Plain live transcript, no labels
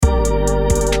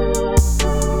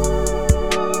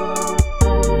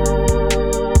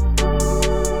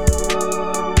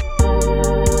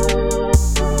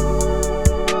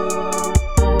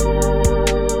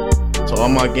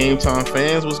my game time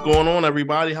fans, what's going on,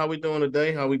 everybody? How we doing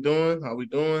today? How we doing? How we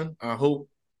doing? I hope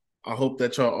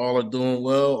that y'all all are doing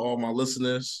well. All my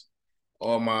listeners,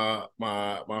 all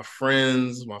my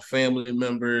friends, my family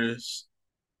members,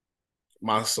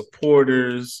 my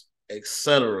supporters,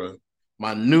 etc.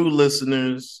 My new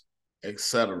listeners,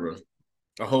 etc.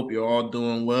 I hope you're all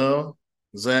doing well.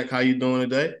 Zach, how you doing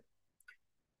today?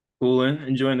 Cooling,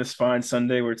 enjoying this fine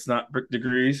Sunday where it's not brick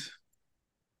degrees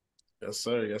Yes,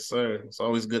 sir. Yes, sir. It's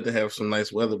always good to have some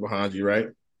nice weather behind you, right?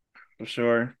 for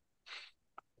sure.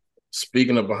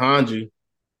 Speaking of behind you,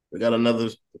 we got another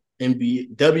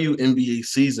NBA WNBA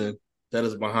season that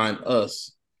is behind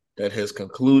us that has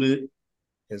concluded,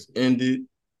 has ended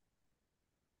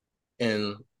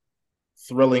in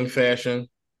thrilling fashion,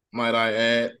 might I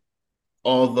add.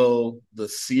 Although the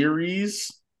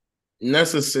series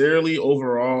necessarily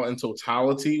overall in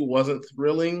totality wasn't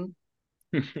thrilling,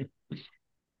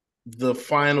 the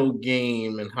final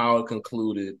game and how it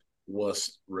concluded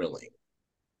was thrilling.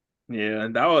 Yeah,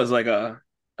 that was like a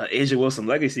Asia Wilson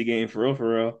legacy game for real,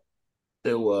 for real.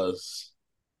 It was,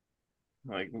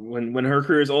 Like when her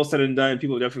career is all said and done,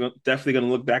 people are definitely gonna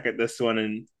look back at this one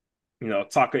and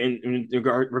talk in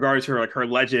regards to her like her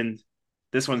legend.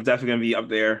 This one's definitely gonna be up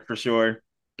there for sure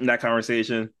in that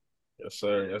conversation. yes,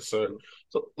 sir, yes, sir.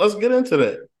 So let's get into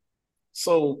that.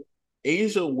 So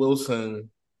Asia Wilson,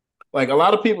 like a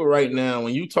lot of people right now,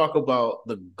 when you talk about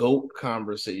the GOAT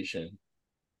conversation,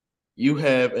 you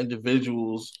have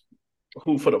individuals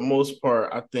who, for the most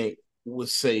part, I think would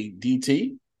say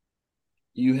DT.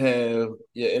 You have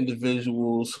your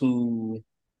individuals who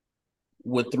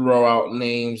would throw out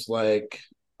names like,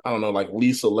 I don't know, like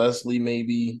Lisa Leslie,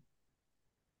 maybe.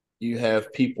 You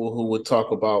have people who would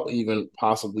talk about even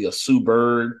possibly a Sue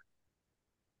Bird,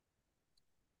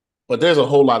 but there's a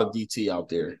whole lot of DT out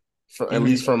there, at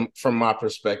least Hmm. from my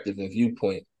perspective and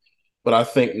viewpoint. But I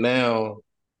think now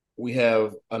we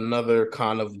have another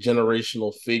kind of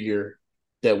generational figure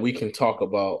that we can talk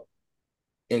about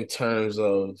in terms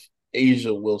of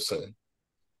Asia Wilson.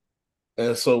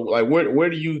 And so, like, where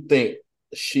do you think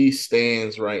she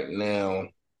stands right now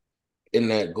in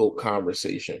that GOAT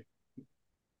conversation?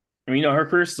 I mean, her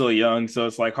career's still young, so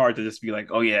it's like hard to just be like,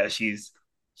 oh yeah, she's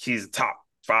top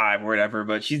five or whatever.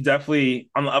 But she's definitely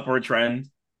on the upward trend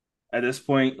at this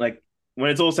point. Like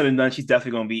when it's all said and done, she's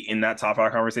definitely going to be in that top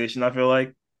five conversation. I feel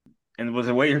like, and with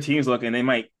the way her team's looking, they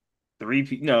might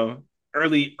three-peat.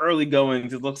 Early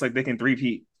goings, it looks like they can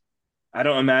three-peat. I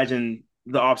don't imagine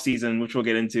the off season, which we'll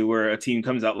get into, where a team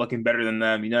comes out looking better than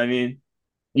them. You know what I mean?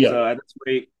 Yeah, So at this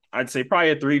rate, I'd say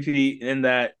probably a three-peat. In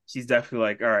that, she's definitely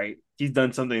like, all right, she's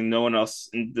done something no one else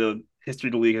in the history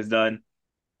of the league has done,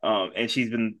 and she's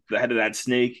been the head of that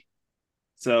snake.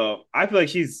 So I feel like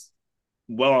she's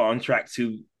well on track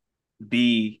to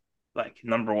be like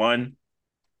number one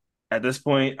at this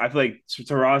point. I feel like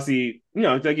Tarasi,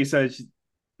 like you said,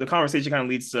 the conversation kind of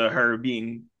leads to her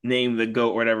being named the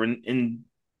GOAT or whatever. In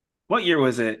what year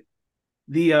was it?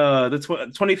 The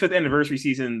 25th anniversary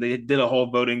season, they did a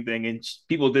whole voting thing, and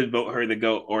people did vote her the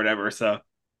GOAT or whatever. So,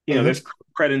 mm-hmm. there's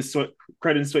credits to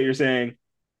what you're saying,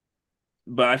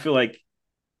 but I feel like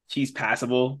she's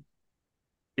passable.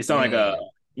 It's not like Mm.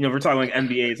 if we're talking like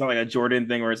NBA, it's not like a Jordan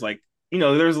thing where it's like,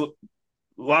 there's a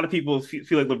lot of people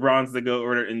feel like LeBron's the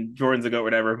GOAT and Jordan's the GOAT, or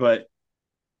whatever, but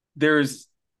there's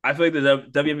I feel like the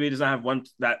WNBA does not have one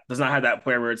that does not have that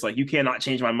player where it's like you cannot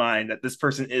change my mind that this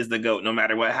person is the GOAT no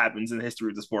matter what happens in the history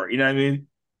of the sport. You know what I mean?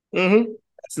 Mm-hmm.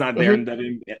 It's not there Mm-hmm.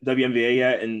 in WNBA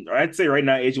yet, and I'd say right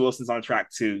now A'ja Wilson's on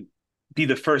track to be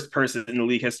the first person in the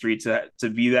league history to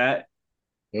be that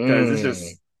because it's Mm.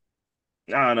 just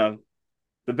I don't know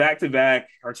the back to back.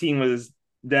 Our team was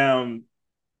down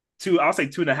two. I'll say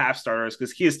two and a half starters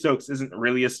because Kia Stokes isn't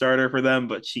really a starter for them,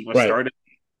 but she was Right. started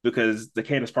because the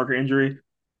Candace Parker injury.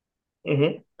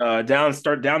 Mm-hmm.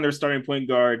 Down their starting point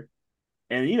guard,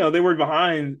 and they were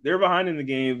behind. They were behind in the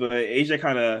game, but Asia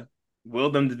kind of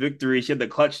willed them to victory. She had the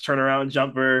clutch turnaround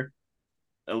jumper,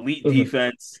 elite Mm-hmm.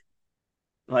 defense.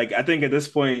 Like I think at this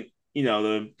point,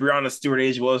 the Breonna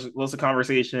Stewart Wilson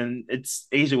conversation, it's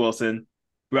Asia Wilson,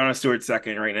 Breonna Stewart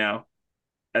second right now.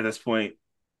 At this point,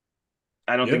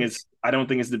 Yeah. I don't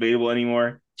think it's debatable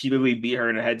anymore. She literally beat her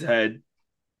in a head to head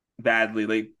badly.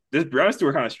 Like this Breonna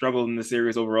Stewart kind of struggled in the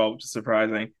series overall, which is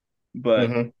surprising. But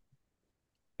Mm-hmm.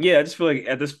 yeah, I just feel like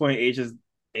at this point, Asia's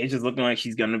looking like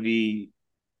she's gonna be.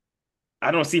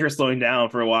 I don't see her slowing down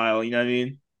for a while. You know what I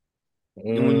mean?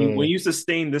 And when Mm. you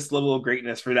sustain this level of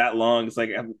greatness for that long, it's like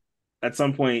at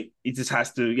some point you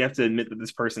have to admit that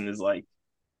this person is like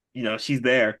she's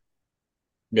there.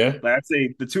 Yeah. Like I'd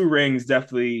say the two rings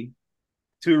definitely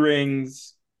two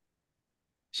rings.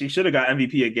 She should have got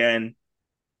MVP again.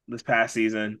 this past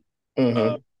season. Uh,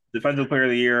 Mm-hmm. Defensive Player of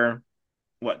the Year,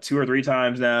 what, two or three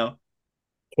times now? I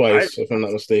Twice, if I'm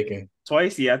not mistaken.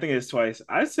 Twice, yeah, I think it's twice.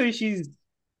 I'd say she's.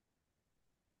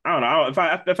 I don't know.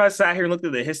 If I sat here and looked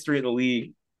at the history of the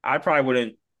league, I probably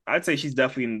wouldn't. I'd say she's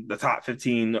definitely in the top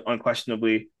 15,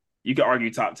 unquestionably. You could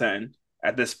argue top 10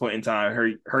 at this point in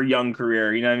time. Her young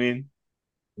career, you know what I mean?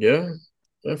 Yeah,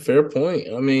 a fair point.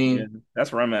 I Yeah, mean,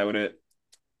 that's where I'm at with it.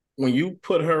 when you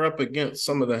put her up against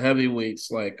some of the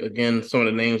heavyweights, like again, some of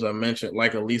the names I mentioned,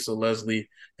 like Elisa Leslie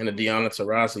and a Deanna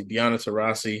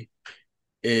Taurasi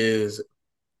is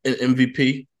an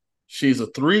MVP. She's a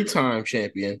 3-time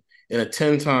champion and a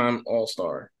 10-time All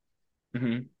Star.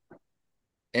 Hmm.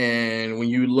 And when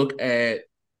you look at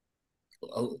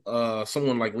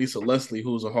someone like Lisa Leslie,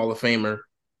 who's a Hall of Famer,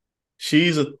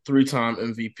 she's a 3-time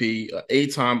MVP, a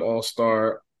 8-time All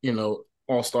Star,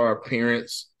 All Star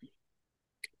appearance,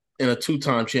 and a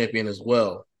 2-time champion as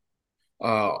well.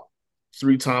 Uh,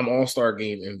 3-time All Star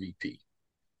Game MVP.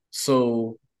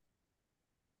 So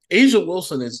Asia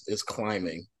Wilson is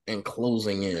climbing and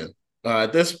closing in.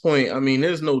 At this point, I mean,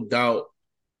 there's no doubt.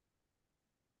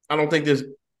 I don't think there's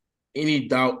any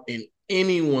doubt in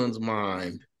anyone's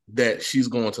mind that she's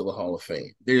going to the Hall of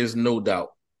Fame. There's no doubt,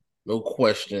 no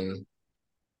question.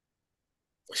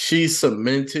 She's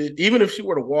cemented. Even if she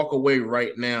were to walk away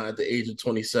right now at the age of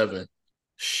 27,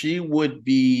 she would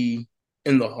be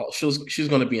in the Hall. She's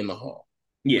going to be in the Hall.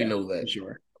 We Yeah, know for that.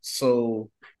 sure. So,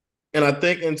 and I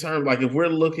think in terms like if we're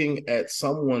looking at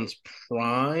someone's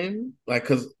prime, like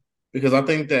because I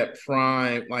think that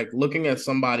prime, like looking at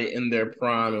somebody in their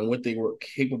prime and what they were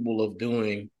capable of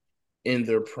doing in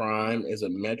their prime as a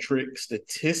metric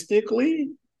statistically,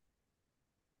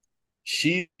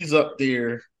 she's up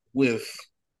there with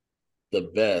the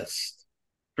best.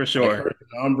 For Like sure.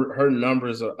 her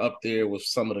numbers are up there with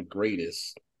some of the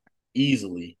greatest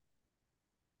easily.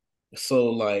 So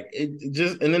like it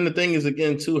just and then the thing is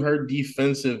again too, her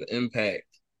defensive impact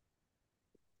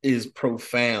is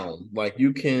profound. Like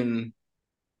you can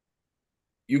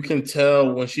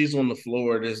tell when she's on the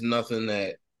floor, there's nothing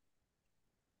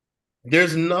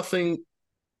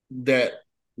that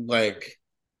like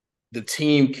the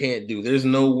team can't do. There's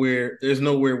nowhere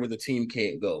where the team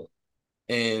can't go.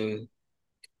 And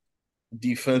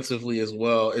defensively as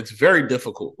well, it's very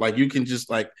difficult. Like you can just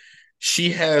like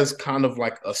she has kind of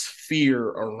like a sphere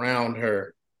around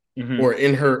her Hmm. or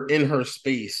in her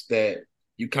space that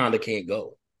you kind of can't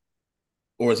go.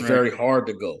 Or it's Right. very hard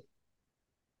to go,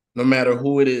 no matter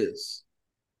who it is.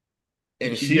 And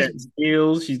And she's she's getting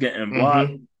steals, she's getting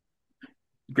blocked,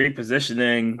 mm-hmm, great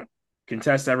positioning,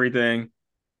 contests everything.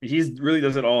 He really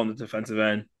does it all on the defensive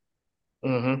end.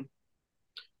 mm-hmm.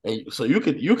 And so you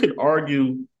could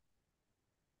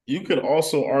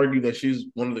also argue that she's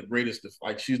one of the greatest,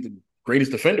 like she's the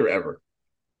greatest defender ever,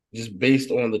 just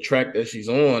based on the track that she's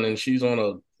on, and she's on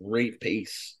a great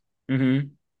pace. Hmm.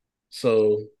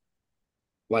 So,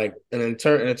 like, and in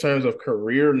terms of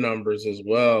career numbers as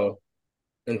well,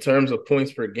 in terms of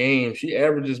points per game, she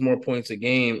averages more points a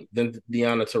game than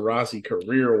Deanna Taurasi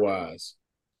career wise,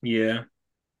 Yeah.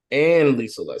 and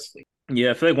Lisa Leslie.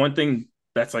 Yeah. I feel like one thing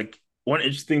that's like one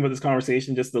interesting thing about this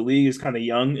conversation, just the league is kind of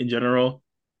young in general.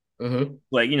 Mm-hmm.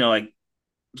 Like, like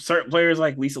certain players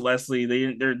like Lisa Leslie,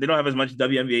 they don't have as much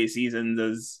WNBA seasons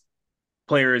as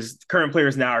current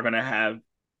players now are gonna have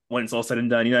when it's all said and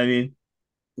done. You know what I mean?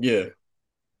 Yeah.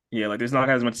 Yeah, like there's not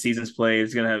as much seasons played.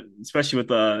 It's gonna have, especially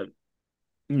with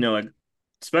like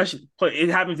especially play. It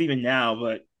happens even now,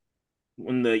 but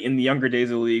when the in the younger days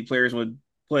of the league, players would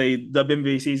play the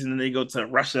WNBA season, and they go to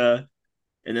Russia,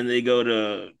 and then they go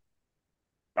to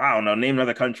I don't know, name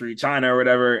another country, China or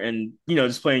whatever, and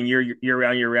just playing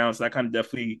year round. So that kind of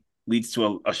definitely leads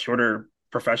to a shorter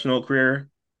professional career.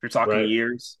 If you're talking Right.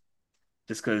 years,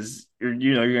 just because you're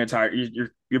gonna tire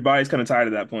your body's kind of tired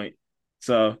at that point.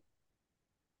 So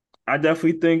I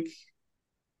definitely think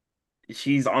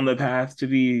she's on the path to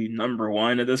be number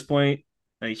one at this point.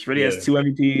 Like she already has Yeah. two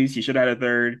MVPs. She should have had a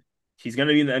third. She's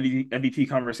gonna be in the MVP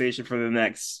conversation for the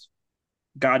next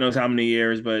God knows how many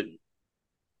years. But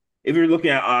if you're looking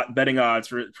at betting odds,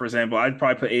 for example, I'd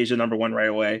probably put Asia number one right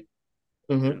away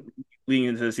Mm-hmm. leading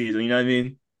into the season. You know what I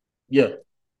mean? Yeah.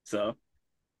 So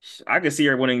I could see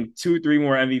her winning two, three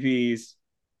more MVPs.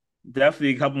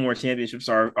 Definitely a couple more championships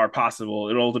are possible.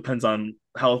 It all depends on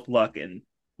health, luck, and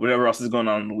whatever else is going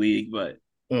on in the league. But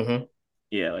Mm-hmm.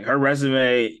 yeah, like her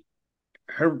resume,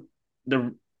 her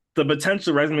the the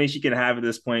potential resume she can have at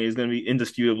this point is going to be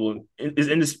indisputable.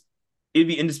 It'd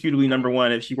be indisputably number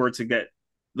one if she were to get,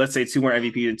 let's say, two more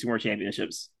MVPs and two more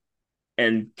championships,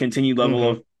 and Mm-hmm.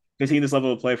 continue this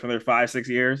level of play for another 5, 6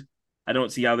 years. I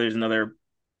don't see how there's another.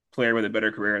 player with a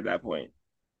better career at that point.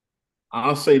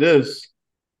 I'll say this: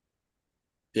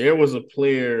 there was a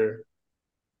player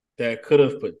that could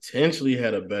have potentially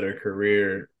had a better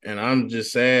career, and I'm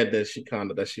just sad that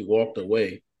she walked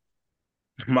away.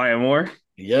 Maya Moore.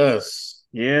 Yes,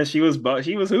 Yeah, she was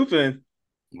hooping.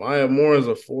 Maya Moore is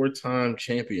a four-time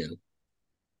champion.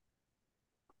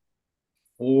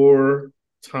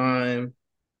 Four-time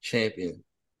champion.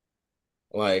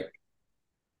 Like,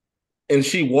 and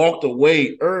she walked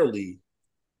away early.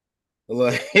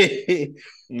 Like, like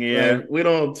Yeah. we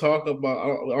don't talk about.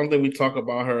 I don't think we talk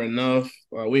about her enough.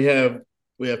 We have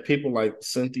people like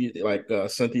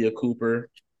Cynthia Cooper,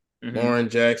 Hmm. Lauren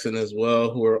Jackson as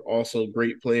well, who are also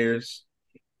great players.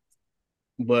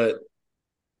 But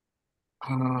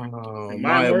Maya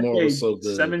Maya Moore Moore was played so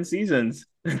good. 7 seasons.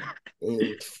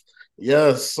 Mm,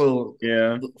 yes, so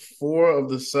Yeah. four of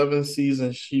the seven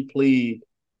seasons she played,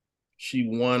 she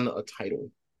won a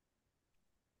title.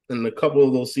 In a couple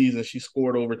of those seasons, she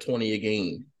scored over 20 a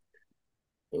game.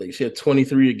 Like she had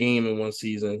 23 a game in one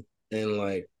season, and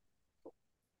like,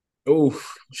 oh,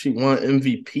 she won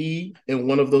MVP in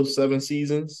one of those seven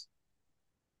seasons.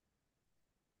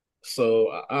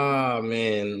 So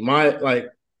man,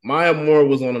 Maya Moore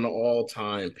was on an all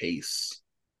time pace.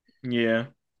 Yeah.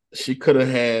 She could have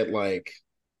had like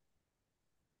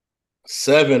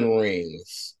seven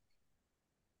rings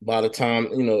by the time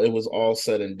it was all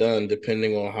said and done,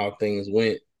 depending on how things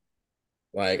went.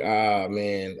 Like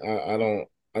man,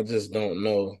 I just don't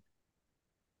know.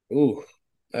 Ooh,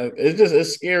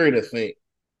 it's scary to think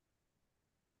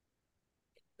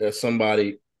that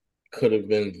somebody could have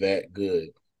been that good.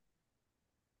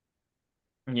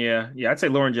 Yeah. Yeah. I'd say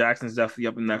Lauren Jackson's definitely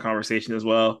up in that conversation as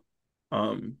well.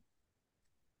 Um,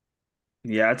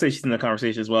 yeah, I'd say she's in the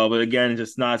conversation as well. But again,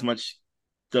 just not as much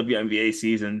WNBA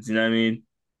seasons. You know what I mean?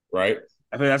 Right?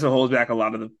 I feel like that's what holds back a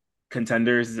lot of the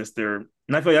contenders. Is just their, and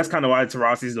I feel like that's kind of why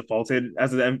Taurasi's defaulted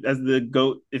as the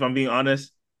GOAT. If I'm being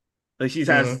honest, like she's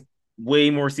has Mm-hmm. way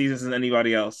more seasons than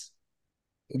anybody else.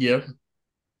 Yeah,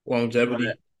 But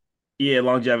longevity. yeah,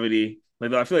 longevity.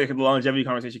 Like I feel like the longevity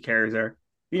conversation carries her.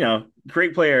 You know,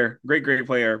 great player, great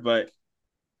player, but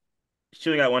she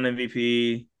only got one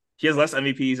MVP. She has less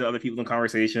MVPs than other people in the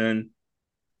conversation.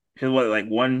 She has what, like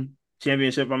one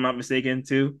championship, if I'm not mistaken,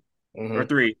 two or Mm-hmm.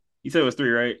 three. You said it was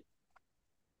three, right?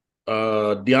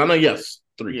 Diana, yes,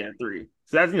 three. Yeah, three.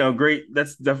 So that's great.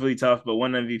 That's definitely tough, but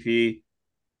one MVP.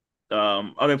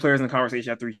 Other players in the conversation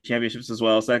have three championships as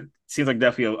well. So that seems like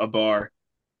definitely a bar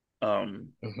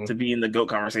Mm-hmm. to be in the GOAT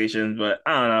conversation. But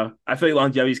I don't know. I feel like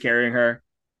longevity's carrying her.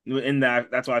 In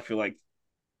that's why I feel like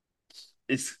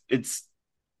it's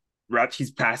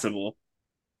she's passable.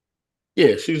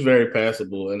 Yeah, she's very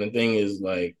passable, and the thing is,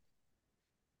 like,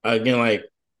 again, like,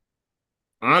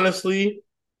 honestly,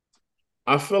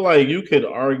 I feel like you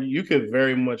could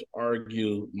very much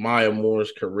argue Maya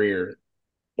Moore's career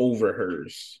over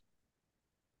hers,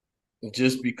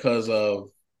 just because of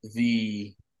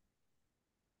the,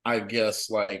 I guess,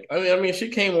 like, I mean, she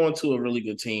came onto a really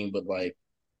good team, but like,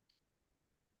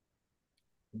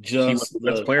 She was just the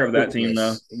best the player of that team,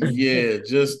 though. quickness, yeah,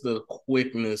 just the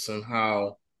quickness and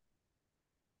how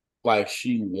like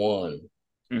she won,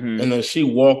 and Hmm. then she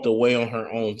walked away on her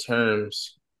own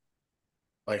terms.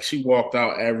 Like she walked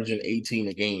out averaging 18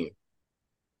 a game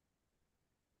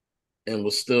and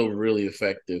was still really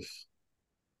effective.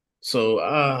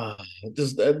 So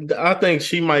just I think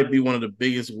she might be one of the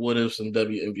biggest what ifs in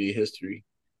WNBA history.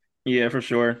 Yeah, for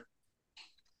sure.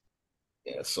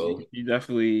 Yeah, so She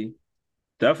definitely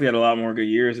had a lot more good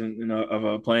years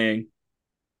of playing,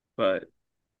 but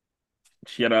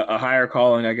she had a higher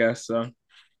calling, I guess. So,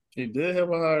 she did have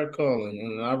a higher calling,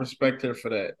 and I respect her for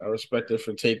that. I respect her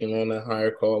for taking on that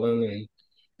higher calling and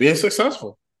being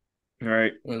successful.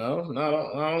 right,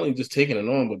 Not only just taking it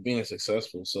on, but being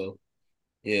successful. So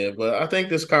yeah, but I think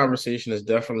this conversation is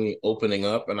definitely opening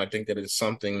up, and I think that it's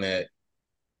something that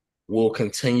will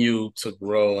continue to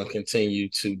grow and continue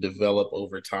to develop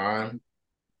over time.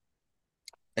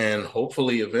 And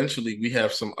hopefully, eventually, we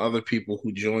have some other people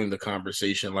who join the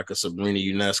conversation, like a Sabrina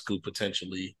Ionescu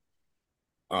potentially,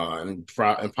 and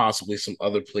possibly some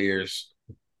other players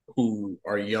who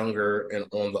are younger and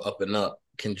on the up and up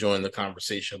can join the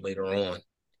conversation later on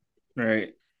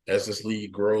right, as this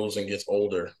league grows and gets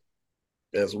older.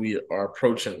 As we are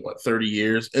approaching 30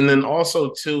 years, and then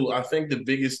also too, I think the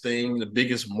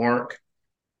biggest mark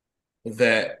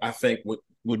that I think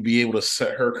would be able to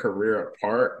set her career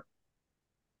apart.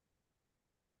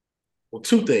 Well,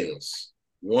 two things.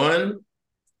 One,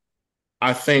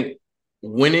 I think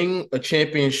winning a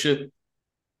championship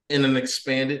in an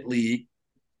expanded league,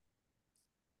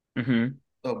 hmm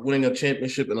of winning a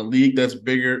championship in a league that's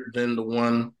bigger than the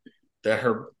one that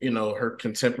her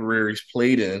contemporaries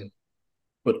played in.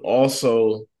 But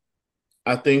also,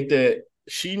 I think that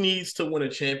she needs to win a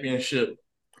championship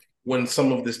when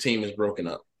some of this team is broken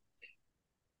up.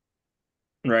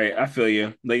 Right, I feel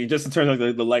you. Like just in terms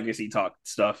of the legacy talk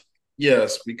stuff.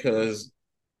 Yes, because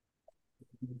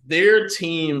their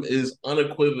team is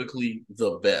unequivocally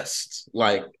the best.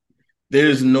 Like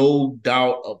there's no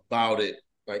doubt about it.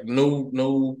 Like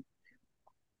no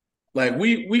like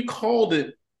we called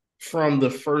it from the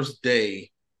first day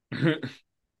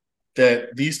that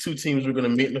these two teams were going to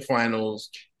meet in the finals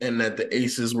and that the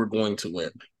Aces were going to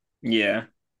win. Yeah.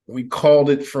 We called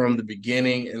it from the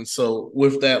beginning. And so,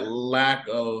 with that lack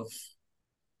of,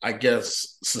 I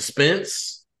guess,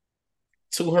 suspense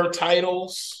to her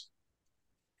titles,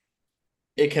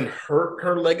 it can hurt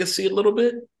her legacy a little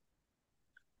bit.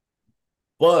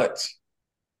 But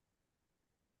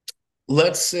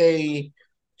let's say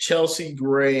Chelsea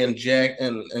Gray and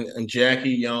and Jackie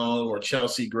Young or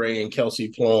Chelsea Gray and Kelsey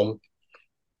Plum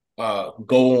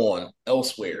go on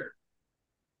elsewhere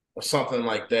or something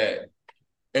like that.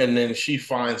 And then she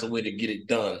finds a way to get it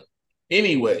done.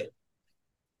 Anyway,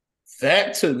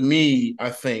 that to me, I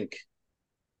think,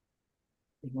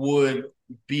 would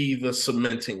be the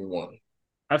cementing one.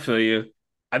 I feel you.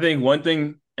 I think one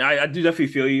thing I do definitely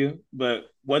feel you, but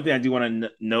one thing I do want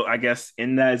to note, I guess,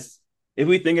 in that is if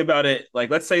we think about it, like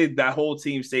let's say that whole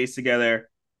team stays together,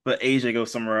 but Asia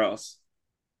goes somewhere else.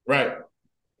 Right.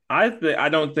 I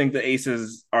don't think the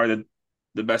Aces are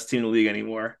the best team in the league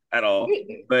anymore at all.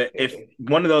 But if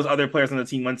one of those other players on the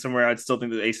team went somewhere, I'd still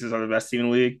think the Aces are the best team in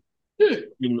the league. I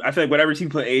mean, I feel like whatever team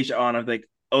put Asia on, I'm like,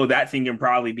 oh, that team can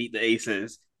probably beat the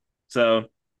Aces. So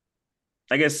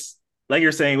I guess, like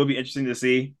you're saying, it would be interesting to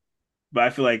see. But I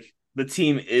feel like the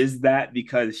team is that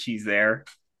because she's there.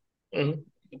 Mhm.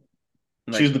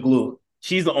 She's Like the glue.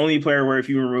 she's the only player where if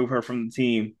you remove her from the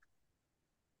team,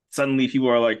 suddenly people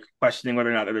are like questioning whether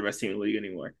or not they're the best team in the league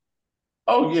anymore.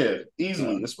 Oh yeah, Uh,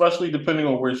 easily, especially depending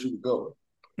on where she would go.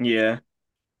 yeah,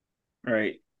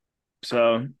 right.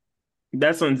 So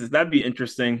that'd be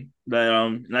interesting. That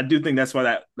and I do think that's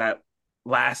why that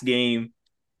last game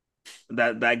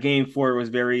that game four was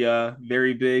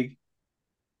very big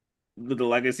with the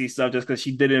legacy stuff just because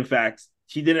she did in fact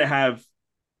she didn't have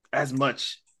as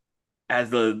much as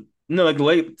the no like the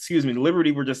late excuse me the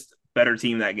Liberty were just better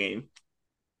team that game.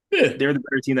 Yeah, They're the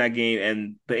better team that game,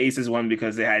 and the Aces won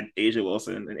because they had Asia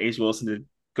Wilson, and Asia Wilson did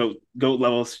goat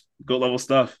level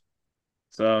stuff.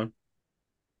 So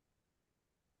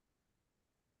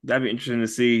that'd be interesting to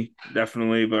see,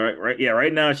 definitely. But yeah,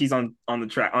 right now she's on the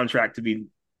track to be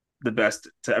the best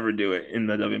to ever do it in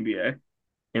the WNBA,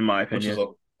 in my which is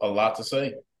opinion. a lot to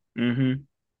say. Mm-hmm.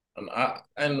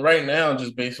 And right now,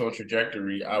 just based on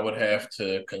trajectory, I would have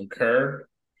to concur.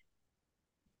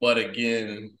 But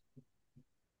again,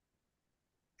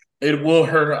 it will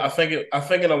hurt her. I think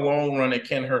in the long run, it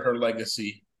can hurt her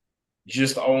legacy.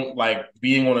 Just on like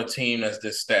being on a team that's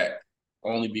this stacked.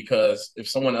 Only because if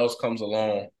someone else comes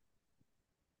along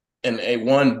and a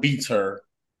one beats her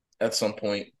at some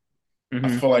point, I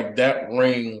Mm-hmm. feel like that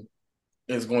ring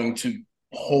is going to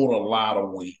hold a lot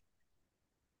of weight.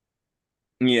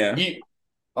 Yeah. Yeah,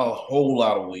 a whole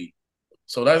lot of weight.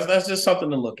 So that's just something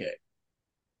to look at.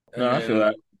 No, And I feel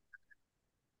that.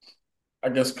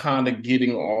 then I guess kind of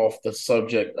getting off the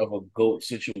subject of a GOAT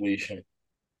situation.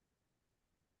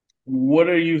 What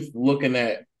are you looking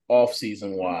at off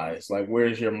season wise? Like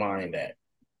where's your mind at?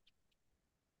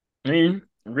 I mean,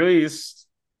 really, it's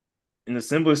in the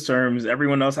simplest terms,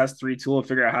 everyone else has three tools to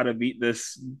figure out how to beat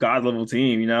this god level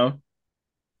team.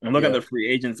 And look at Yeah. the free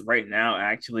agents right now,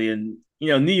 actually. And,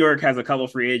 New York has a couple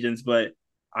free agents, but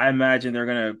I imagine they're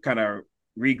going to kind of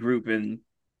regroup and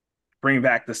bring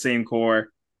back the same core.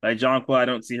 Like Jonquil, I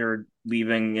don't see her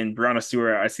leaving. And Brianna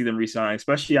Stewart, I see them resigning,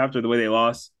 especially after the way they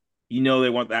lost. They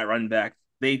want that run back.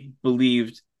 They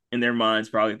believed in their minds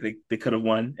probably they could have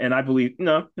won. And I believe,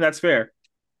 that's fair.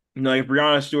 If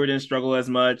Brianna Stewart didn't struggle as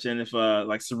much, and if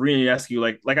like Sabrina Ionescu,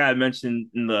 like I had mentioned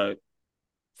in the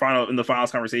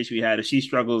finals conversation we had, if she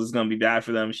struggles, it's going to be bad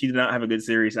for them. She did not have a good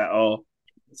series at all.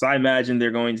 So I imagine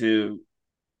they're going to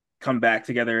come back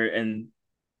together and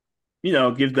be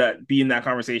in that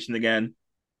conversation again.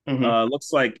 Mm-hmm.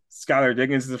 Looks like Skylar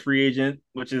Diggins is a free agent,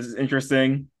 which is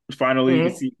interesting. Finally, you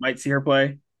Mm-hmm. might see her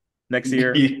play next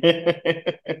year. Yeah.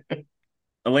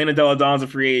 Elena Della Don's a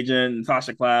free agent, and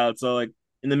Tasha Cloud. So like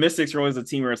in the Mystics, are always a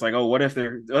team where it's like, oh, what if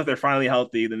they're finally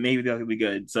healthy? Then maybe they'll be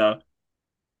good. So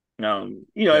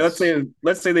Yes.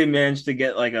 let's say they manage to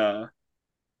get like a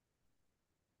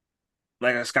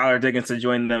Skylar Diggins to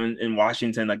join them in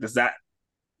Washington. Like does that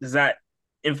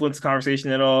influence the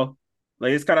conversation at all.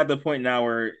 Like it's kind of at the point now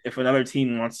where if another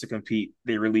team wants to compete,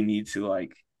 they really need to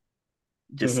like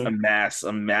just Mm-hmm. amass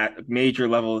major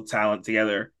level of talent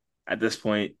together at this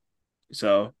point.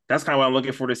 So that's kind of what I'm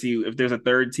looking for to see if there's a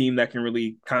third team that can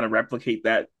really kind of replicate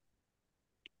that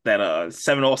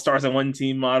seven all stars on one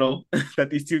team model that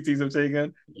these two teams have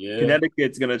taken. Yeah.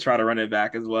 Connecticut's gonna try to run it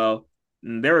back as well.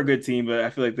 And they're a good team, but I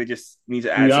feel like they just need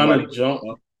to add somebody. Brianna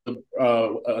Jones.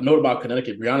 A note about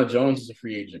Connecticut. Brianna Jones is a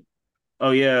free agent,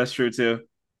 Oh yeah, that's true too.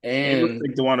 It looks and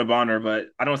like DeWanna Bonner, but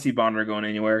I don't see Bonner going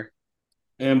anywhere.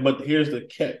 but here's the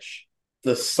catch: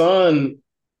 the Sun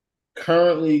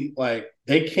currently like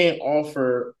they can't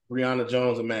offer Brianna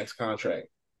Jones a max contract,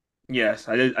 Yes,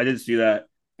 I did see that.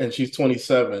 and she's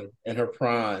 27 in her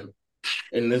prime,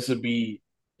 and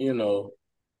you know,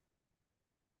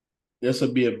 this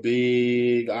would be a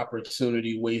big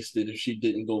opportunity wasted if she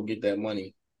didn't go get that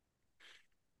money,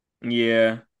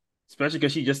 Yeah, especially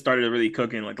because she just started really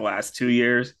cooking like the last 2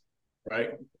 years.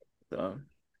 right? So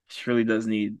she really does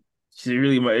need. She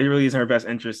really, it really is in her best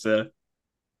interest to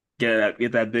get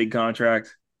that big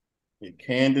contract. And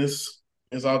Candace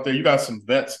is out there. You got some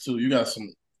vets too. You got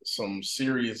some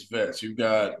serious vets. You've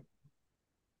got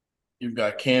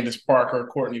Candace Parker,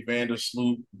 Courtney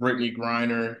Vandersloot, Brittany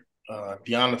Griner,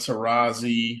 Deanna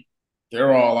Taurasi.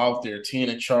 They're all out there.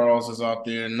 Tina Charles is out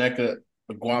there. Nneka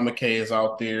Aguamake is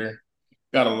out there.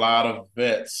 Got a lot of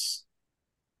vets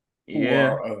who Yeah,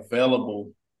 are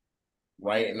available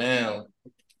right now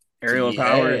to Ariel be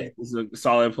Powers had. is a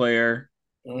solid player.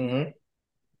 Mm-hmm.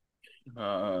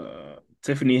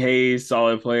 Tiffany Hayes,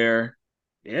 solid player.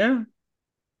 Yeah,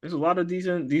 there's a lot of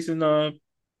decent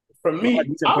For a lot of me,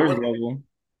 decent players available.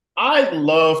 I'd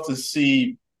love to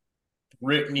see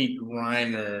Brittany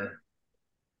Griner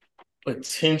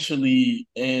potentially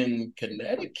in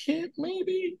Connecticut,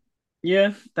 maybe.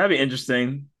 Yeah, that'd be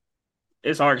interesting.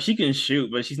 It's hard. She can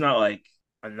shoot, but she's not like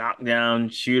a knockdown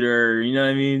shooter. You know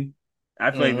what I mean?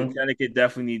 I feel like the Mm-hmm. Connecticut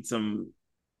definitely needs some.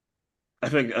 I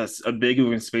feel like a big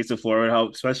moving space to floor would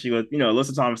help, especially with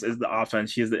Alyssa Thomas is the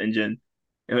offense. She is the engine.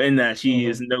 In that she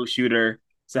is Mm-hmm. no shooter,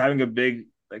 so having a big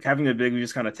who's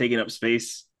just kind of taking up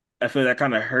space. I feel that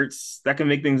kind of hurts. That can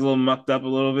make things a little mucked up a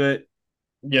little bit.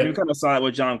 And we Yeah. kind of saw it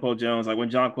with John Cole Jones. Like when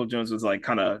John Cole Jones was like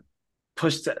kind of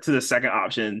pushed to the second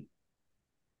option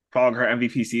following her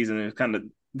MVP season, it was kind of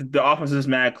the offense is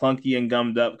mad clunky and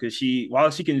gummed up because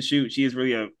while she can shoot, she is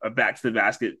really a back to the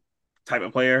basket type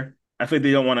of player. I think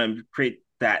they don't want to create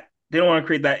that. They don't want to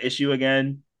create that issue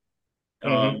again.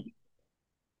 Um, Mm-hmm.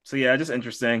 so yeah, just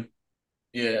interesting.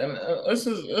 Yeah, and this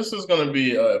is going to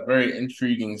be a very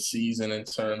intriguing season in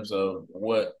terms of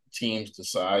what teams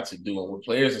decide to do and what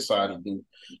players decide to do.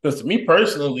 Because to me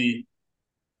personally,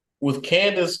 with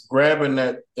Candace grabbing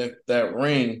that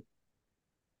ring,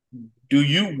 do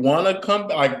you want to come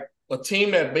like a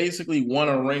team that basically won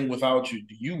a ring without you?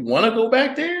 Do you want to go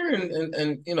back there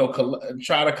and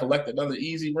try to collect another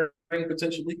easy ring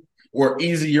potentially or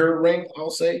easier ring? I'll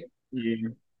say. Yeah,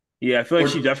 yeah. I feel like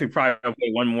she Or definitely probably will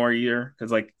play one more year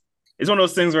because like it's one of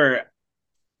those things where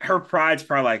her pride's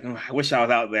probably like, I wish I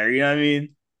was out there. You know what I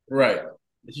mean? right.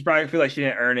 She probably feel like she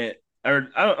didn't earn it, or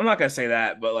I'm not gonna say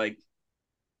that, but like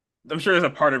I'm sure there's a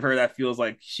part of her that feels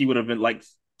like she would have been like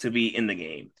to be in the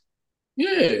game.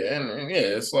 Yeah, and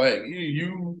yeah, it's like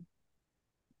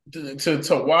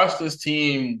to watch this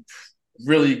team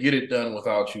really get it done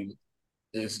without you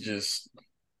is just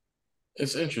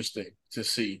it's interesting to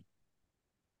see.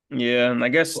 Yeah, and I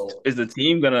guess So is the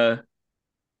team gonna?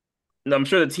 I'm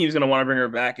sure the team's gonna want to bring her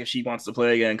back if she wants to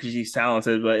play again because she's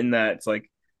talented. But in that, it's like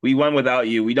we won without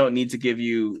you. We don't need to give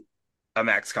you a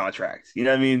max contract. You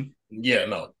know what I mean? yeah,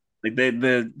 no, Like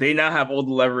they now have all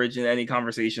the leverage in any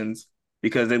conversations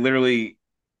because they literally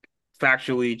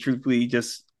factually, truthfully,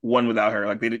 just won without her.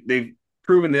 Like they've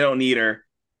proven they don't need her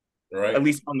at right,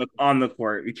 least on the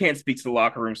court. We can't speak to the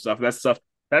locker room stuff. That's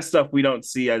stuff we don't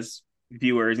see as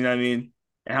viewers. You know what I mean?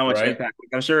 And how much right, impact.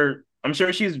 I'm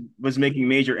sure she's was making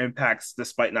major impacts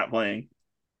despite not playing.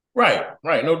 right,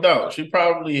 no doubt. She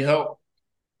probably helped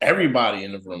everybody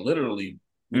in the room, literally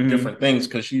with Mm-hmm. different things,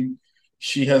 because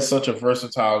she has such a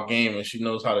versatile game and she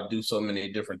knows how to do so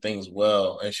many different things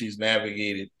well, and she's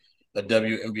navigated a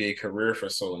WNBA career for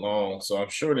so long. So I'm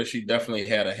sure that she definitely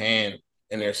had a hand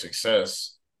in their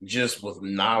success, just with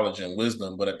knowledge and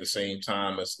wisdom. But at the same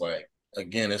time, it's like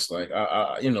again, it's like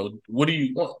what do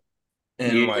you want,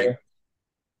 and Yeah, like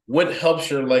what helps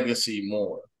your legacy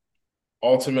more?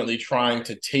 Ultimately, trying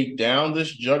to take down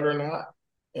this juggernaut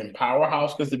and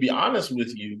powerhouse. Because to be honest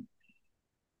with you,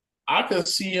 I could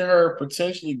see her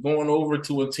potentially going over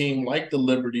to a team like the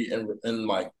Liberty and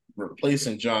like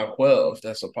replacing John Quell if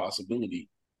that's a possibility.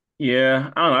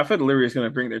 Yeah, I don't know. I feel like Liberty's going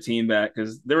to bring their team back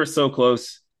because they were so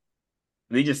close.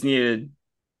 They just needed.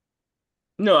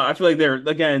 No, I feel like they're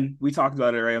again. We talked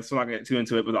about it, right? I'm still not going to get too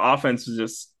into it, but the offense was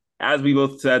just, as we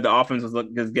both said, the offense was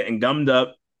just getting gummed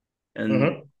up, and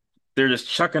Mm-hmm. they're just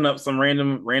chucking up some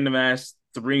random ass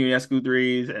three Escu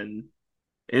threes, and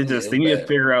it's Yeah, just it they was need to bad.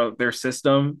 figure out their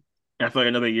system. And I feel like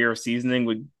another year of seasoning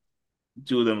would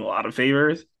do them a lot of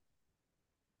favors.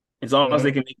 As long as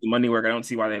they Mm-hmm. can make the money work, I don't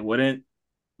see why they wouldn't.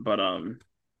 But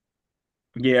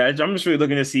yeah, I'm just really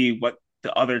looking to see what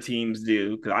the other teams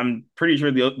do because I'm pretty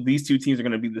sure these two teams are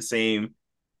going to be the same.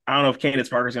 I don't know if Candace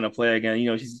Parker's going to play again.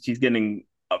 You know, she's getting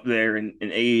up there in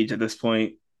age at this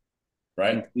point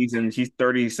in Right. season. She's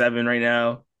 37 right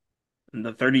now. In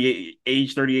the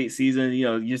 38 season, you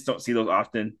know, you just don't see those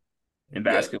often in Yeah,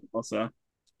 basketball. So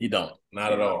you don't.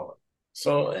 Not at yeah, all.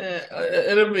 So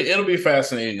it'll be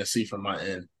fascinating to see from my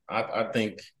end. I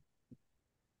think,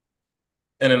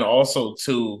 and then also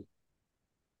too,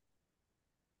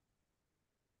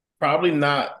 probably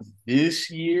not this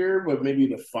year, but maybe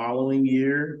the following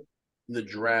year, the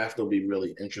draft will be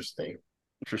really interesting.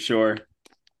 for sure.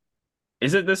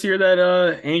 Is it this year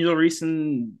that Angel Reese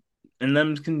and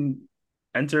them can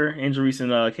enter? Angel Reese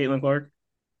and Caitlin Clark?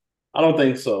 I don't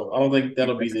think so. I don't think Maybe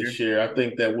that'll be next this year. year. I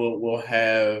think that we'll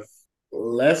have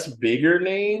less bigger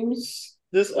names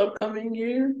this upcoming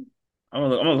year. I'm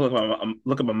gonna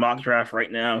look up a mock draft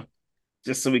right now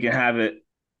just so we can have it.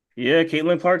 Yeah,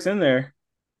 Caitlin Clark's in there.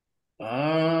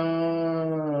 Oh,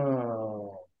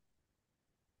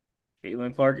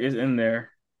 Caitlin Clark is in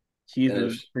there. She's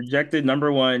and the projected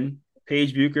number one.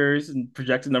 Paige Buchers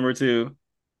projected number two.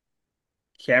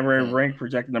 Cameron hmm. Brink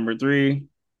projected number three.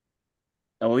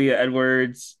 Aaliyah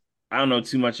Edwards. I don't know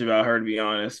too much about her to be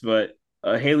honest, but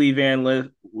Haley Van Lith.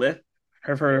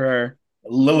 I've heard of her.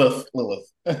 Lilith.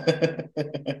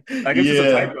 I guess it's a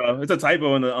Yeah. typo. It's a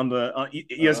typo on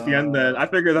ESPN. That I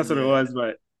figured that's what it Yeah. was,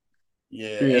 but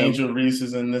Yeah. yeah, Angel Reese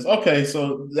is in this. Okay,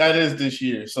 so that is this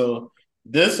year. So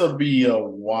this will be a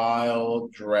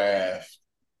wild draft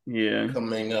yeah.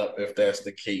 coming up if that's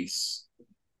the case.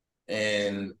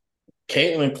 And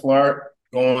Caitlin Clark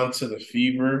going to the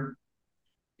Fever.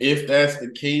 If that's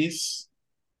the case,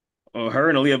 Oh, her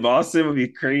and Aaliyah Boston would be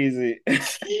crazy.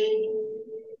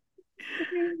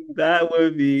 That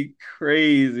would be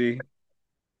crazy.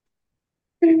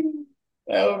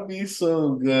 that would be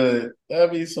so good.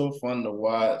 That'd be so fun to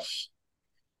watch.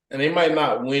 And they might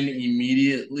not win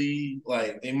immediately.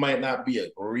 Like they might not be a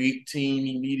great team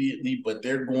immediately, but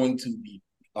they're going to be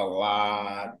a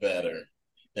lot better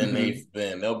than Hmm. they've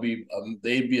been.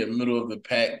 They'd be a middle of the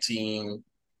pack team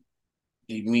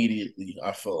immediately.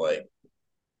 I feel like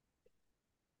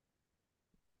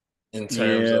in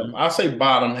terms of Yeah. I'll say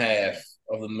bottom half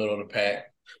of the middle of the pack.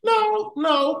 No,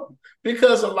 no,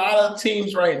 because a lot of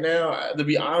teams right now, to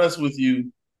be honest with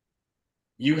you,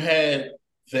 you had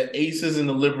the Aces and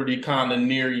the Liberty kind of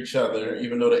near each other,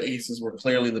 even though the Aces were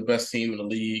clearly the best team in the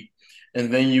league.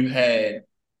 And then you had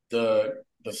the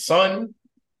Sun,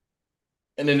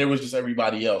 and then there was just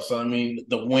everybody else. So I mean,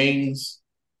 the Wings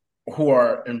who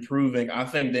are improving, I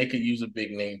think they could use a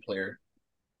big name player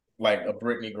like a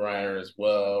Brittany Griner as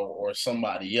well, or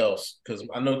somebody else. Because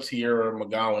I know Tierra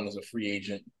McGowan is a free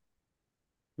agent.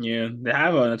 Yeah. They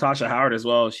have a Natasha Howard as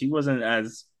well. She wasn't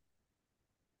as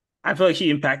I feel like she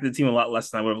impacted the team a lot less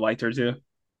than I would have liked her to.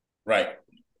 Right.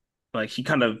 Like she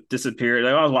kind of disappeared.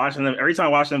 Like I was watching them every time I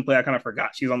watched them play, I kind of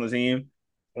forgot she was on the team.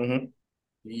 Mm-hmm.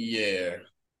 Yeah.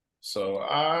 So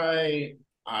I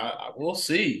we'll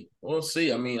see. We'll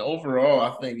see. I mean, overall,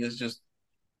 I think it's just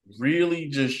really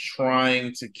just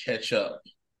trying to catch up.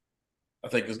 I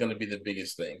think is going to be the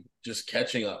biggest thing. Just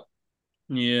catching up.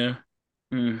 Yeah.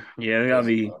 Yeah, they gotta Because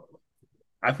be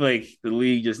I feel like the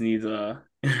league just needs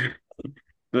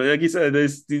but like you said,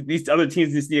 these other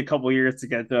teams just need a couple years to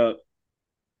get up.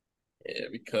 yeah,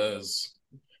 because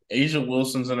Asia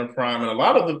Wilson's in her prime, and a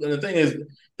lot of the thing is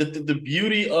the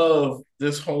beauty of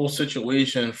this whole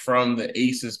situation from the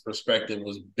Aces perspective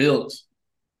was built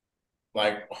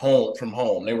like home from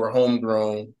home. They were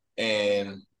homegrown,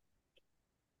 and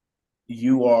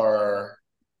you are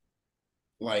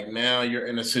like now you're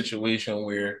in a situation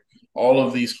where all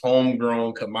of these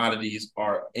homegrown commodities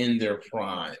are in their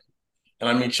prime. And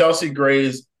I mean, Chelsea Gray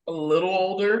is a little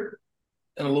older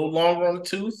and a little longer on the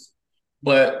tooth,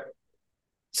 but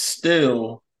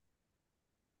still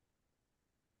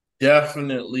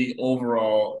definitely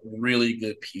overall really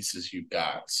good pieces you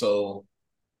got. So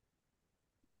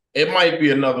it might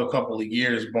be another couple of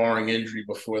years, barring injury,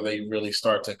 before they really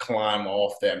start to climb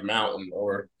off that mountain,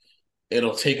 or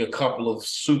it'll take a couple of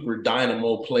super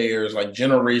dynamo players, like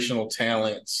generational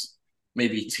talents,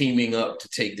 maybe teaming up to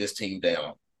take this team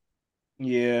down.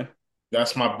 Yeah.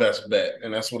 That's my best bet,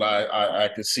 and that's what I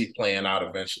could see playing out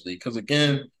eventually. Because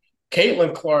again,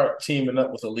 Caitlin Clark teaming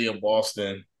up with Aaliyah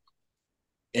Boston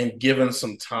and given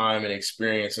some time and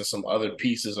experience and some other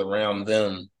pieces around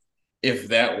them, if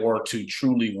that were to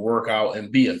truly work out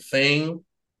and be a thing,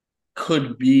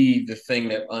 could be the thing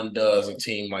that undoes a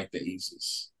team like the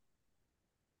Aces,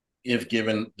 if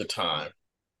given the time.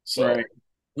 So Right.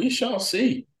 we shall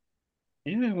see.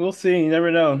 Yeah, we'll see. You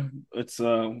never know. It's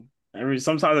every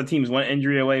sometimes the team's one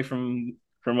injury away from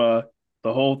the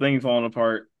whole thing falling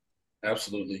apart.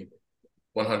 Absolutely.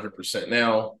 100%.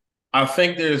 Now, I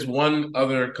think there's one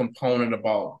other component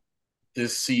about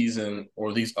this season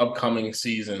or these upcoming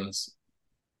seasons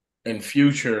and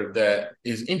future that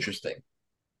is interesting.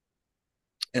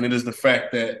 And it is the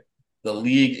fact that the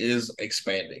league is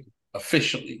expanding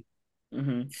officially.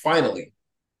 Hmm. Finally,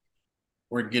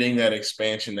 we're getting that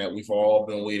expansion that we've all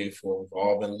been waiting for, we've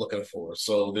all been looking for.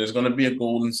 So there's going to be a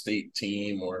Golden State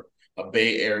team or a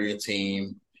Bay Area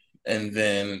team, and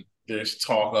then there's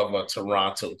talk of a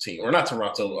Toronto team, or not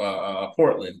Toronto, a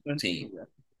Portland team.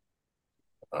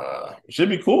 It should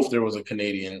be cool if there was a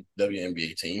Canadian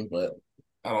WNBA team, but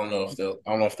I don't know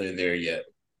if they're there yet.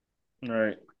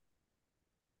 Right.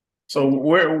 So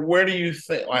where do you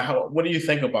think like what do you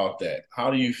think about that? How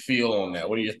do you feel on that?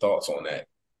 What are your thoughts on that?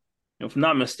 If I'm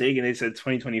not mistaken, they said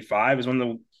 2025 is when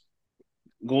the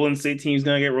Golden State team's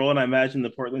gonna get rolling. I imagine the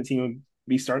Portland team would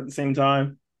be start at the same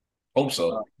time. Hope Uh,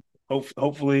 so.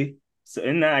 hopefully. So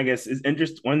in that, I guess is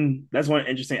interest one. That's one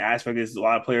interesting aspect is a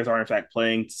lot of players are in fact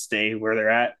playing to stay where they're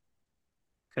at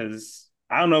because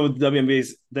I don't know the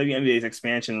WNBA's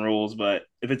expansion rules, but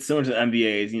if it's similar to the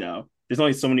NBA's, there's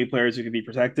only so many players who could be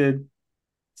protected.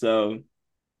 So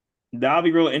that'll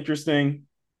be real interesting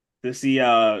to see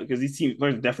because these teams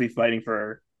players are definitely fighting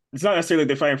for. It's not necessarily like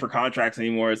they're fighting for contracts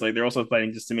anymore. It's like they're also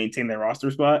fighting just to maintain their roster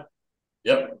spot.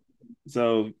 Yep.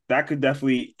 So that could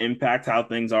definitely impact how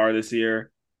things are this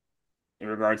year in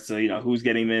regards to who's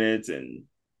getting minutes and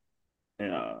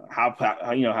how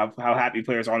happy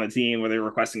players are on the team, whether they're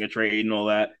requesting a trade and all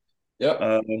that. Yep.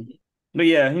 But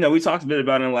yeah, we talked a bit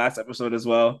about it in the last episode as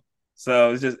well.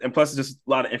 So it's just and plus it's just a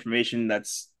lot of information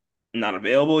that's not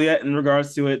available yet in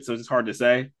regards to it. So it's just hard to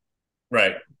say.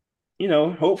 Right.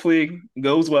 Hopefully it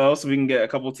goes well so we can get a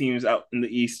couple teams out in the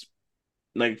East.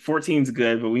 Like 14 is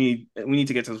good, but we need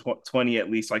to get to 20 at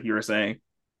least, like you were saying.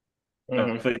 I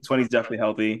Mm-hmm. feel like 20 is definitely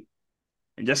healthy.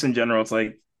 And just in general, it's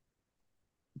like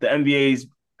the NBA's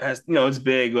has it's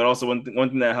big, but also one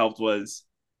thing that helped was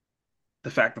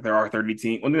the fact that there are 30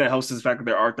 teams. One thing that helps is the fact that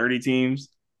there are 30 teams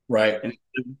Right. and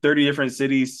 30 different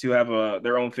cities to have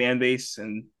their own fan base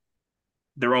and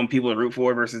their own people to root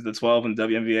for versus the 12 in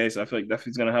WNBA. So I feel like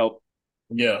definitely going to help.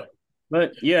 Yeah.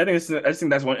 But yeah, I just think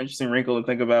that's one interesting wrinkle to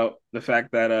think about the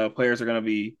fact that players are going to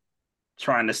be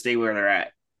trying to stay where they're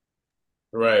at.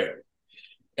 Right.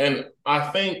 And I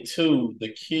think too,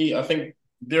 I think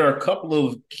there are a couple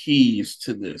of keys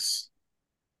to this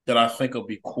that I think will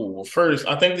be cool. First,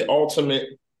 I think the ultimate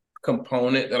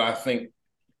component that I think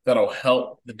that'll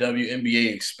help the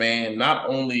WNBA expand not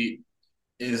only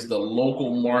is the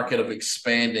local market of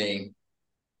expanding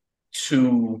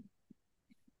to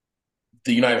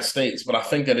the United States, but I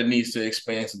think that it needs to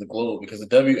expand to the globe because the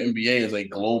WNBA is a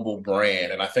global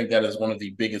brand. And I think that is one of the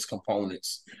biggest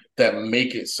components that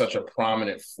make it such a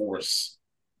prominent force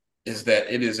is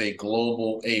that it is a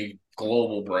global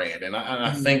brand. And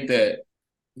I Mhm. think that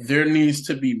there needs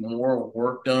to be more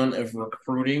work done of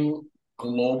recruiting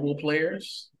global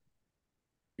players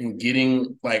and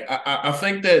getting like I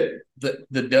think that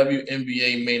the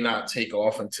WNBA may not take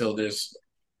off until there's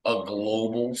a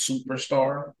global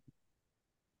superstar,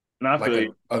 Not like for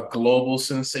a global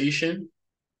sensation.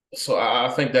 So I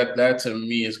think that to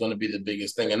me is going to be the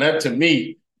biggest thing, and that to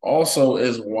me also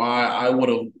is why I would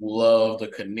have loved a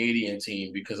Canadian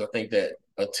team because I think that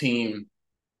a team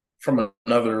from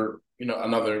another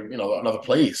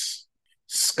place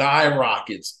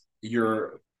skyrockets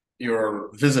your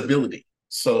visibility.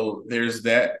 So there's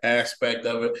that aspect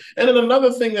of it. And then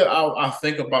another thing that I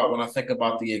think about when I think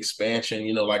about the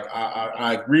expansion, like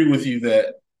I agree with you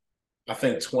that I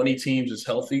think 20 teams is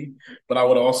healthy, but I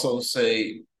would also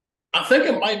say I think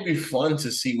it might be fun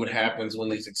to see what happens when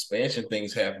these expansion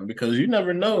things happen because you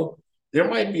never know. There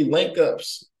might be link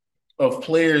ups of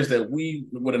players that we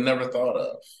would have never thought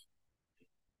of.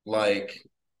 Like,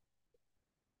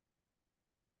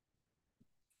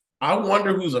 I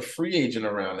wonder who's a free agent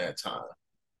around that time.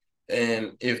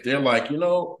 And if they're like, I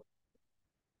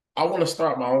want to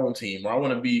start my own team, or I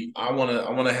want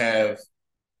to have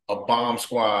a bomb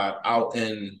squad out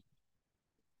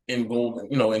in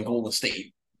in Golden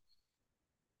State.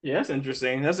 Yeah, that's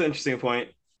interesting. That's an interesting point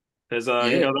because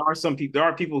Yeah, there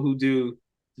are people who do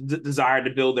desire to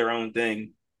build their own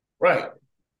thing. right.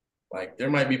 Like there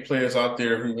might be players out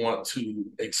there who want to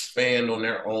expand on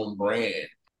their own brand.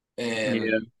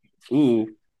 Yeah. And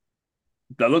Ooh,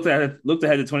 I looked ahead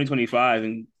to 2025,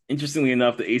 and interestingly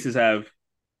enough, the Aces have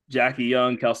Jackie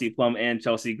Young, Kelsey Plum, and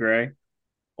Chelsea Gray,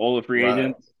 all the free right,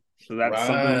 agents. So that's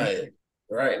something. right,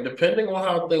 right. Depending on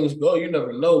how things go, you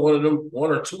never know.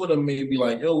 One or two of them may be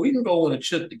like, "Yo, we can go win a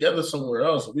chip together somewhere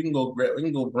else. We can go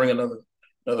bring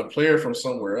another player from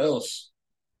somewhere else,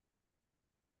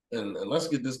 and let's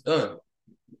get this done."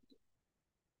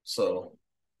 So,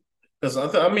 because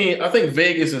I think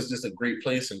Vegas is just a great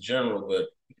place in general, but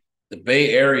the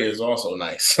Bay Area is also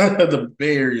nice. The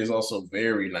Bay Area is also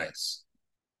very nice.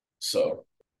 So,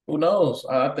 who knows?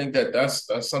 I think that's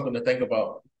something to think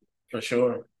about for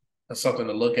sure. That's something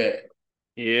to look at.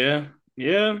 Yeah,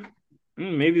 yeah.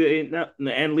 Maybe and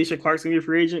Alicia Clark's gonna be a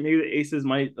free agent. Maybe the Aces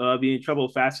might be in trouble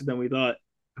faster than we thought.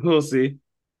 We'll see.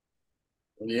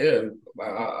 Yeah, I,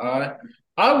 I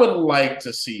I would like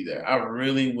to see that. I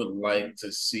really would like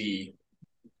to see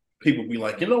people be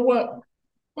like, you know what?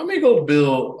 Let me go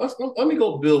build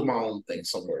my own thing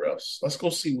somewhere else. Let's go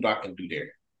see what I can do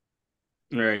there.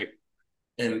 Right.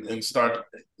 And start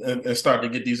to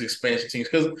get these expansion teams.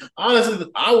 Because honestly,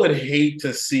 I would hate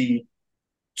to see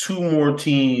two more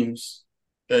teams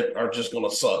that are just gonna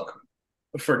suck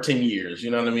for 10 years.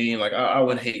 You know what I mean? Like I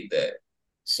would hate that.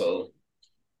 So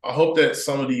I hope that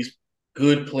some of these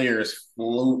good players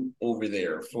flow over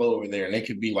there, and they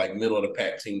could be like middle of the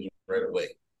pack teams right away.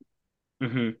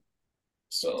 Hmm.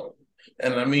 So,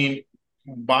 and I mean,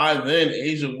 by then,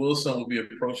 Asia Wilson will be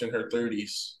approaching her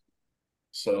 30s.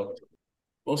 So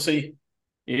we'll see.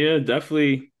 Yeah,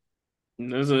 definitely.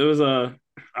 It was a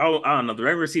I don't know. The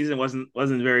regular season wasn't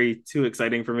very too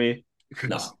exciting for me,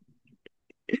 No,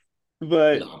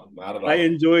 but no, not at all. I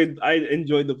enjoyed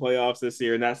the playoffs this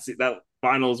year, and that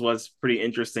finals was pretty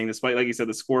interesting. Despite, like you said,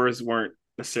 the scores weren't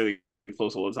necessarily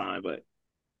close all the time, but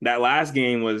that last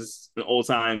game was an old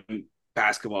time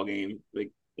basketball game,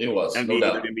 like It was, no NBA,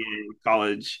 doubt. WNBA,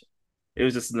 college. It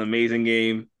was just an amazing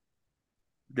game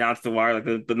down to the wire.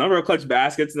 Like the number of clutch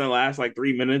baskets in the last like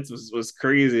 3 minutes was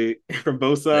crazy from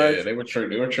both Yeah, sides. they were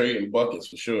trading buckets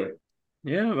for sure.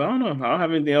 Yeah, but I don't know. I don't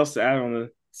have anything else to add on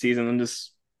the season. I'm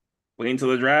just waiting until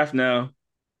the draft now.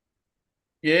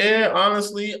 Yeah,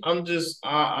 honestly, I'm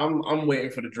waiting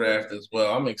for the draft as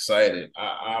well. I'm excited.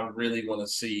 I really want to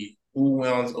see who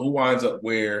winds up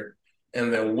where,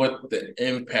 and then what the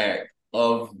impact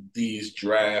of these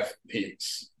draft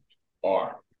picks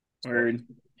are. So, Word.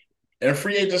 and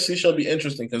free agency shall be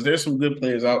interesting because there's some good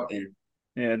players out there.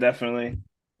 Yeah, definitely.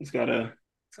 Just gotta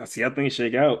see how things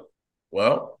shake out.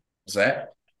 Well, Zach,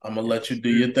 I'm gonna let you Yes,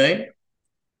 do sir. your thing Yes,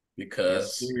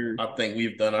 because sir. I think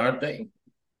we've done our thing.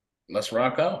 Let's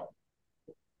rock out.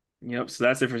 Yep. So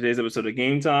that's it for today's episode of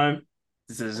Game Time.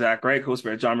 This is Zach Wright, host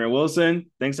by John Mayer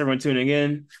Wilson. Thanks everyone tuning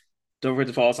in. Don't forget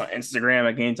to follow us on Instagram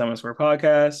at Game Time underscore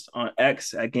podcast, on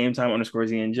X at Game Time underscore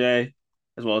ZNJ,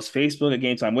 as well as Facebook at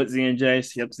Game Time with ZNJ.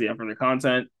 See up to the further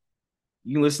content.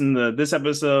 You can listen to this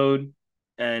episode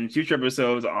and future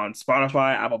episodes on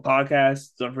Spotify, Apple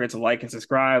Podcasts. Don't forget to like and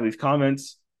subscribe, leave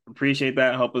comments. Appreciate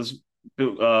that. Help us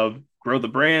grow the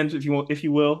brand, if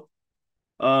you will.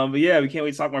 But yeah, we can't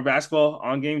wait to talk more basketball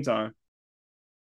on Game Time.